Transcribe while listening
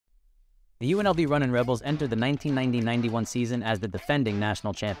The UNLV Runnin Rebels entered the 1990-91 season as the defending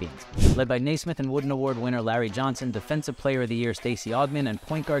national champions. Led by Naismith and Wooden Award winner Larry Johnson, Defensive Player of the Year Stacey Augmon, and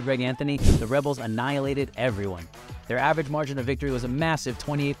point guard Greg Anthony, the Rebels annihilated everyone. Their average margin of victory was a massive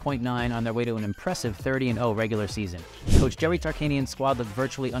 28.9 on their way to an impressive 30-0 regular season. Coach Jerry Tarkanian's squad looked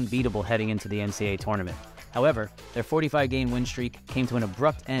virtually unbeatable heading into the NCAA tournament. However, their 45-game win streak came to an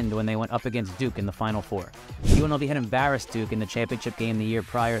abrupt end when they went up against Duke in the Final Four. UNLV had embarrassed Duke in the championship game the year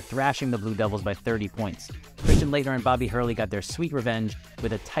prior, thrashing the Blue Devils by 30 points. Christian Laettner and Bobby Hurley got their sweet revenge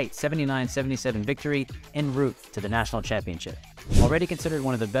with a tight 79-77 victory en route to the national championship. Already considered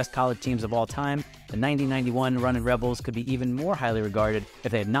one of the best college teams of all time, the 90-91 Runnin Rebels could be even more highly regarded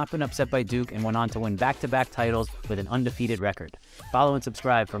if they had not been upset by Duke and went on to win back-to-back titles with an undefeated record. Follow and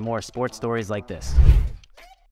subscribe for more sports stories like this.